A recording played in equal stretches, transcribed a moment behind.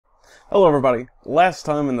Hello everybody. Last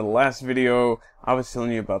time in the last video, I was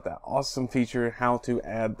telling you about that awesome feature, how to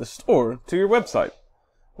add the store to your website.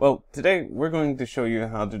 Well, today we're going to show you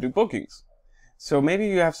how to do bookings. So maybe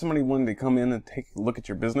you have somebody wanting to come in and take a look at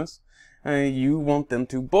your business, and you want them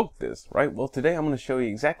to book this, right? Well, today I'm going to show you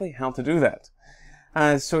exactly how to do that.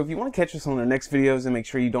 So if you want to catch us on our next videos and make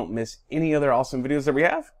sure you don't miss any other awesome videos that we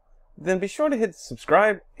have, then be sure to hit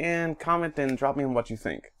subscribe and comment and drop me on what you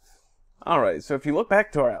think. Alright, so if you look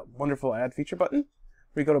back to our wonderful add feature button,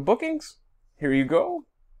 we go to bookings, here you go.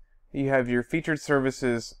 You have your featured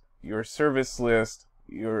services, your service list,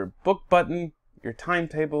 your book button, your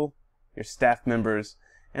timetable, your staff members,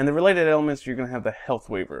 and the related elements you're going to have the health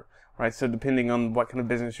waiver, right? So depending on what kind of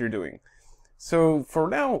business you're doing. So for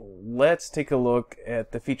now, let's take a look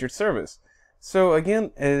at the featured service. So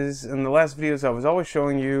again, as in the last videos I was always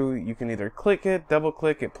showing you, you can either click it, double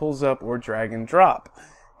click, it pulls up, or drag and drop.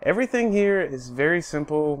 Everything here is very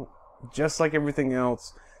simple, just like everything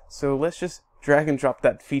else. So let's just drag and drop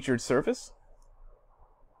that featured service.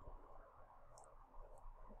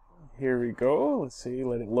 Here we go. Let's see,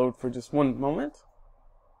 let it load for just one moment.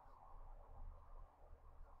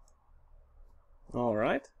 All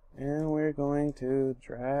right, and we're going to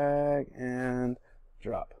drag and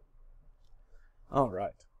drop. All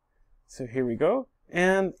right, so here we go.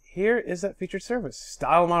 And here is that featured service,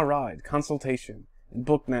 Style My Ride, consultation.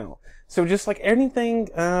 Book now. So just like anything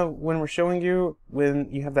when we're showing you, when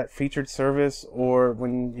you have that featured service, or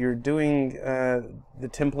when you're doing the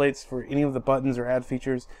templates for any of the buttons or ad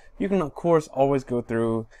features, you can of course always go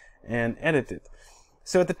through and edit it.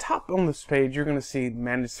 So at the top on this page you're going to see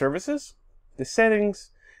manage services, the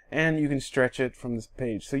settings, and you can stretch it from this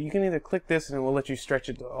page. So you can either click this and it will let you stretch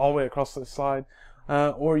it all the way across the slide,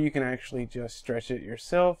 or you can actually just stretch it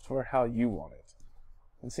yourself for how you want it.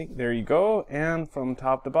 And see, there you go, and from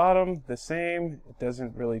top to bottom, the same. It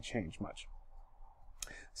doesn't really change much.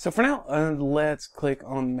 So for now, let's click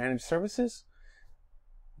on Manage Services.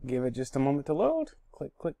 Give it just a moment to load.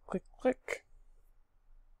 Click, click, click, click.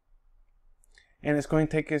 And it's going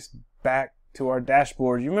to take us back to our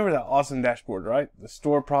dashboard. You remember that awesome dashboard, right? The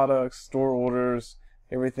store products, store orders,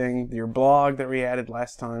 everything, your blog that we added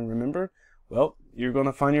last time, remember? Well, you're going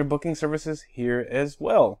to find your booking services here as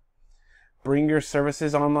well. Bring your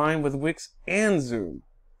services online with WIX and Zoom.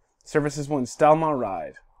 Services 1, Style My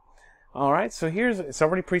Ride. Alright, so it's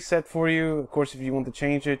already preset for you. Of course, if you want to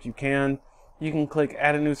change it, you can. You can click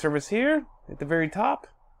Add a New Service here at the very top,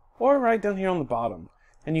 or right down here on the bottom.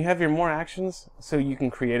 And you have your More Actions, so you can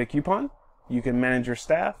create a coupon, you can manage your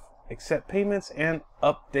staff, accept payments, and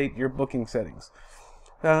update your booking settings.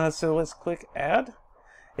 So let's click Add.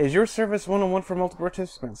 Is your service one-on-one for multiple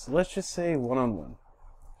participants? Let's just say one-on-one.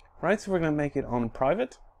 Right, so we're going to make it on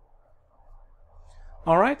private.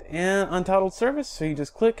 Alright, and Untitled Service, so you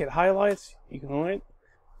just click, it highlights, you can write,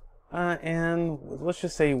 and let's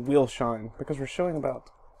just say Will Shine, because we're showing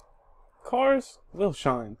about cars, will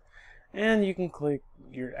shine. And you can click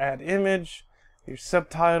your add image, your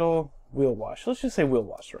subtitle, Will Wash. Let's just say Will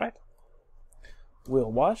Wash, right?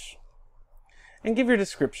 Will Wash. And give your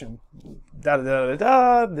description.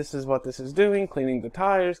 This is what this is doing, cleaning the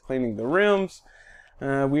tires, cleaning the rims.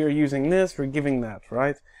 We are using this, we're giving that,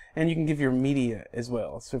 right? And you can give your media as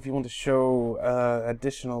well. So if you want to show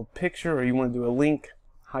additional picture, or you want to do a link,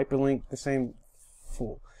 hyperlink, the same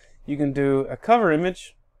full. You can do a cover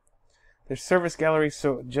image. There's service gallery,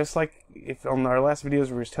 so just like if on our last videos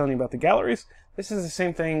we were telling you about the galleries, this is the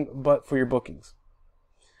same thing but for your bookings.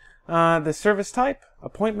 The service type,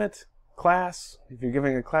 appointment, class, if you're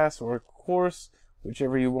giving a class or a course,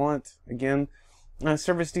 whichever you want, again.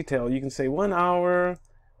 Service detail, you can say 1 hour,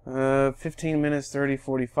 15 minutes, 30,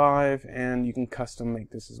 45, and you can custom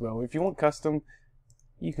make this as well. If you want custom,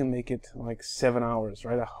 you can make it like 7 hours,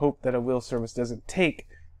 right? I hope that a will service doesn't take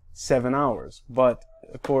 7 hours, but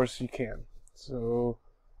of course you can. So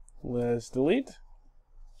let's delete.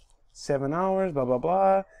 7 hours, blah, blah,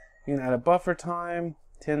 blah. You can add a buffer time,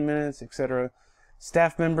 10 minutes, etc.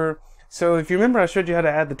 Staff member. So if you remember, I showed you how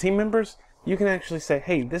to add the team members. You can actually say,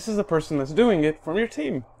 hey, this is the person that's doing it from your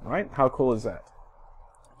team, right? How cool is that?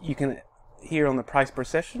 You can, here on the price per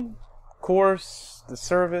session, course, the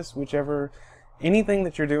service, whichever, anything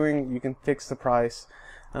that you're doing, you can fix the price.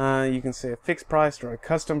 You can say a fixed price or a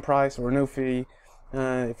custom price or no fee.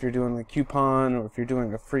 If you're doing a coupon or if you're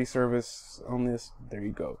doing a free service on this, there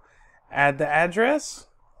you go. Add the address.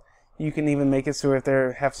 You can even make it so if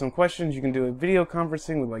they have some questions, you can do a video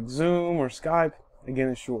conferencing with like Zoom or Skype. Again,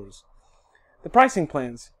 it's yours. The pricing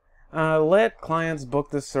plans. Let clients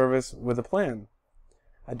book this service with a plan.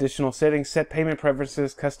 Additional settings, set payment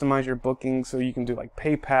preferences, customize your booking so you can do like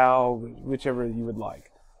PayPal, whichever you would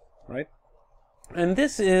like. right? And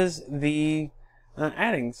this is the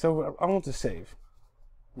adding. So I want to save,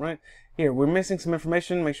 right? Here, we're missing some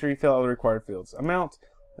information. Make sure you fill out the required fields. Amount,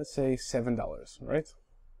 let's say $7, right?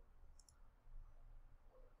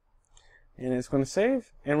 And it's going to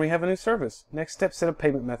save, and we have a new service. Next step, set up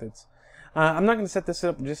payment methods. I'm not going to set this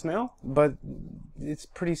up just now, but it's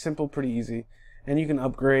pretty simple, pretty easy. And you can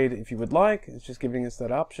upgrade if you would like. It's just giving us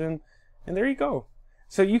that option. And there you go.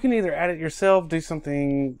 So you can either add it yourself, do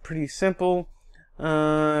something pretty simple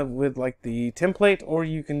with like the template, or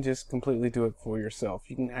you can just completely do it for yourself.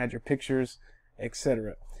 You can add your pictures,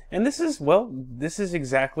 etc. And this is, well, this is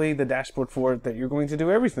exactly the dashboard for it that you're going to do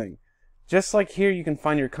everything. Just like here, you can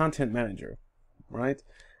find your content manager, right?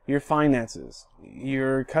 Your finances,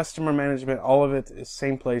 your customer management, all of it is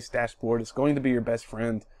same place, dashboard. It's going to be your best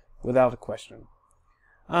friend without a question.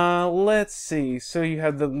 Let's see. So you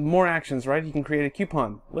have the more actions, right? You can create a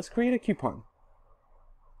coupon. Let's create a coupon.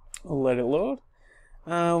 Let it load.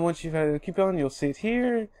 Once you've added a coupon, you'll see it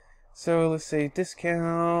here. So let's say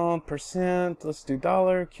discount, percent. Let's do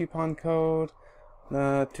dollar, coupon code.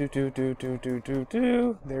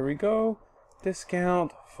 2222222. There we go.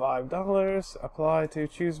 Discount $5. Apply to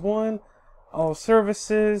choose one. All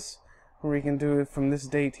services. We can do it from this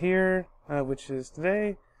date here, which is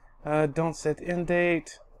today. Don't set end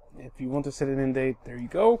date. If you want to set an end date, there you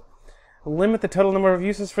go. Limit the total number of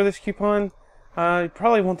uses for this coupon. You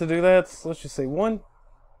probably want to do that. So let's just say 1.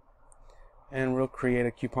 And we'll create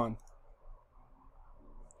a coupon.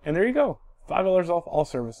 And there you go. $5 off all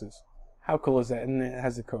services. How cool is that? And it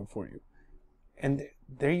has the code for you. And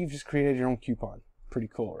there you've just created your own coupon. Pretty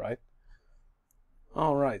cool, right?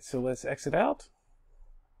 Alright, so let's exit out.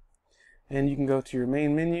 And you can go to your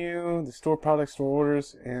main menu, the store products, store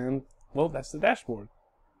orders, and, well, that's the dashboard.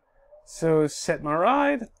 So set my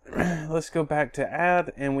ride. Let's go back to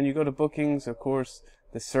add. And when you go to bookings, of course,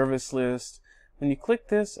 the service list. When you click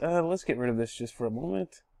this, let's get rid of this just for a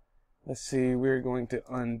moment. Let's see, we're going to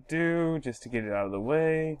undo just to get it out of the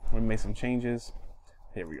way. We made some changes.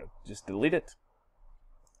 Here we go. Just delete it.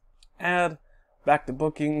 Add, back to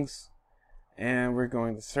bookings, and we're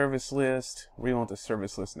going to service list. We want the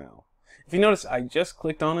service list now. If you notice, I just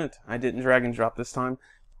clicked on it. I didn't drag and drop this time.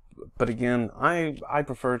 But again, I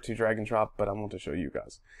prefer to drag and drop, but I want to show you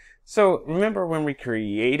guys. So remember when we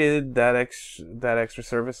created that extra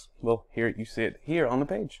service? Well, here you see it here on the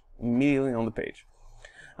page, immediately on the page.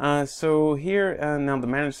 So here, now the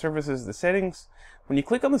managed services, the settings. When you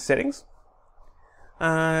click on the settings,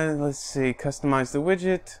 let's see, customize the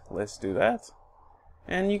widget. Let's do that.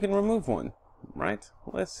 And you can remove one, right?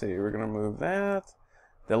 Let's see, we're going to remove that.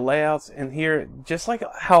 The layouts, and here, just like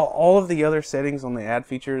how all of the other settings on the ad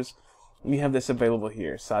features, you have this available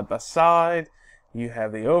here. Side by side, you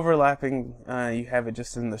have the overlapping, you have it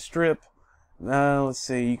just in the strip. Let's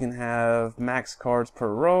see, you can have max cards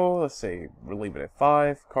per row. Let's say we'll leave it at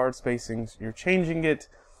 5. Card spacings, you're changing it.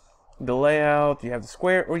 The layout, you have the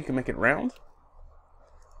square, or you can make it round.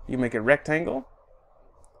 You make it rectangle.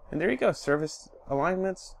 And there you go, service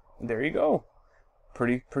alignments. There you go.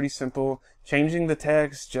 Pretty simple. Changing the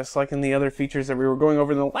text, just like in the other features that we were going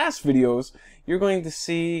over in the last videos, you're going to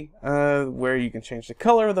see where you can change the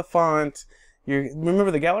color of the font.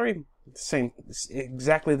 Remember the gallery? Same,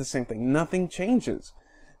 exactly the same thing. Nothing changes.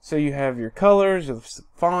 So you have your colors, your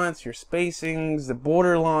fonts, your spacings, the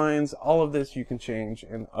border lines, all of this you can change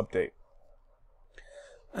and update.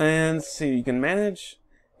 And see, you can manage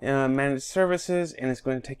services, and it's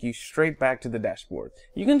going to take you straight back to the dashboard.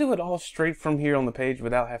 You can do it all straight from here on the page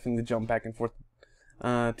without having to jump back and forth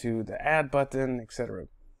to the add button, etc.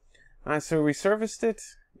 So we serviced it,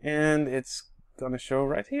 and it's going to show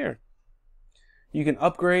right here. You can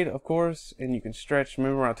upgrade, of course, and you can stretch.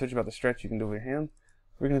 Remember when I told you about the stretch you can do with your hand?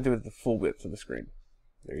 We're going to do it at the full width of the screen.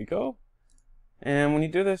 There you go. And when you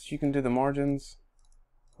do this, you can do the margins,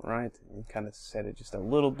 right? And kind of set it just a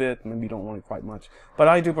little bit. Maybe you don't want it quite much. But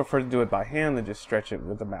I do prefer to do it by hand and just stretch it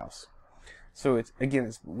with the mouse. So it's, again,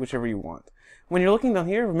 it's whichever you want. When you're looking down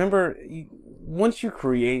here, remember, once you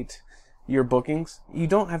create your bookings, you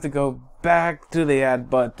don't have to go back to the add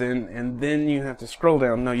button and then you have to scroll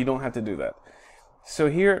down. No, you don't have to do that.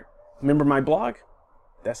 So here, remember my blog?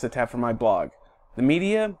 That's the tab for my blog. The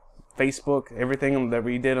media, Facebook, everything that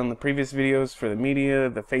we did on the previous videos for the media,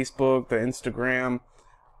 the Facebook, the Instagram.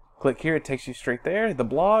 Click here, it takes you straight there. The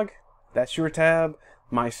blog, that's your tab.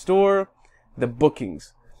 My store, the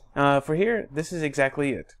bookings. For here, this is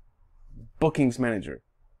exactly it. Bookings manager.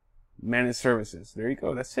 Manage services. There you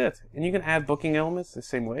go, that's it. And you can add booking elements the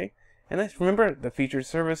same way. And that's, remember, the featured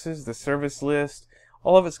services, the service list,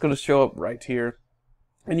 all of it's going to show up right here.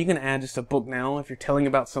 And you can add just a book now if you're telling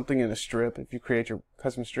about something in a strip, if you create your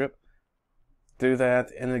custom strip. do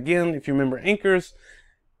that. And again, if you remember anchors,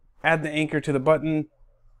 add the anchor to the button.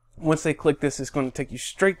 Once they click this, it's going to take you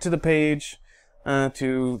straight to the page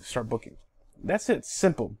to start booking. That's it.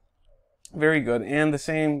 Simple. Very good. And the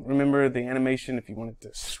same, remember the animation, if you want it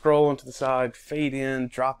to scroll onto the side, fade in,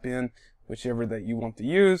 drop in, whichever that you want to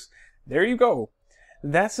use. There you go.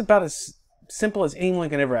 That's about as simple as anyone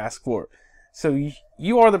can ever ask for. So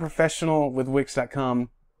you are the professional with Wix.com.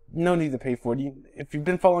 No need to pay for it. If you've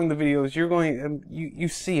been following the videos, you're going, you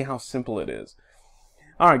see how simple it is.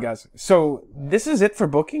 Alright guys, so this is it for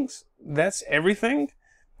bookings. That's everything.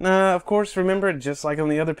 Of course, remember, just like on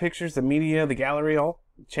the other pictures, the media, the gallery, all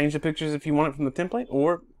change the pictures if you want it from the template,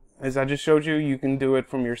 or as I just showed you, you can do it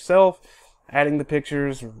from yourself, adding the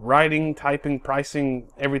pictures, writing, typing, pricing,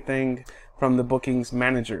 everything from the bookings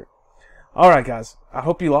manager. Alright guys, I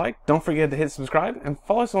hope you liked. Don't forget to hit subscribe and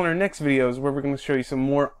follow us on our next videos where we're going to show you some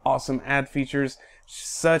more awesome ad features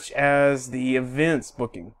such as the events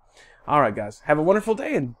booking. Alright guys, have a wonderful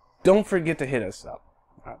day and don't forget to hit us up.